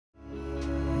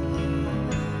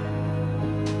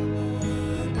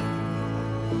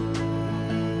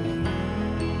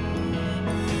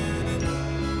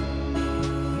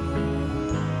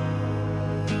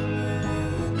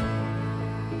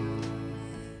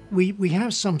we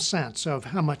have some sense of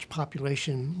how much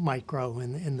population might grow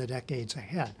in the decades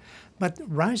ahead. But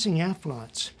rising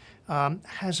affluence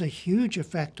has a huge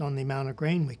effect on the amount of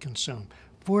grain we consume.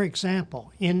 For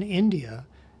example, in India,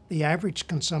 the average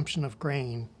consumption of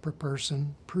grain per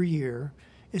person per year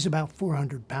is about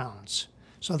 400 pounds.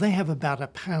 So they have about a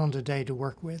pound a day to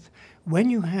work with. When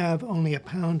you have only a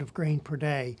pound of grain per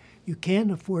day, you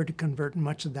can't afford to convert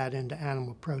much of that into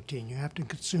animal protein. You have to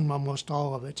consume almost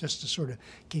all of it just to sort of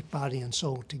keep body and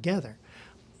soul together.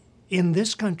 In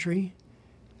this country,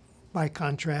 by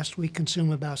contrast, we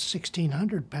consume about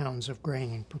 1,600 pounds of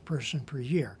grain per person per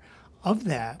year. Of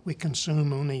that, we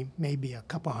consume only maybe a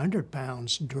couple hundred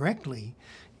pounds directly,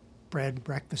 bread,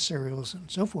 breakfast cereals, and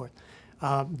so forth.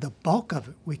 The bulk of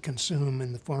it we consume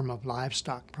in the form of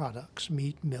livestock products,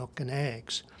 meat, milk, and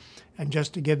eggs. And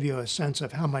just to give you a sense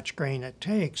of how much grain it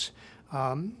takes,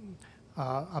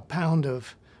 a pound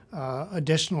of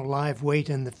additional live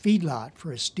weight in the feedlot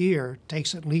for a steer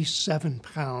takes at least 7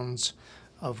 pounds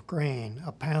of grain.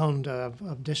 A pound of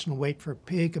additional weight for a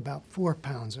pig, about 4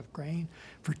 pounds of grain.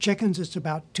 For chickens, it's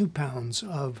about 2 pounds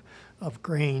of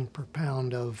grain per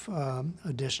pound of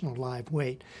additional live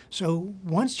weight. So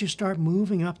once you start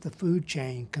moving up the food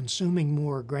chain, consuming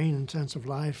more grain-intensive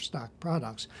livestock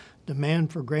products,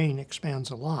 demand for grain expands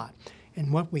a lot.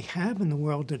 And what we have in the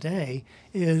world today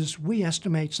is we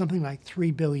estimate something like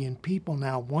 3 billion people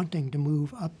now wanting to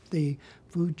move up the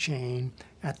food chain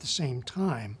at the same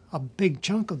time. A big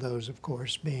chunk of those, of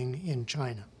course, being in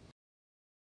China.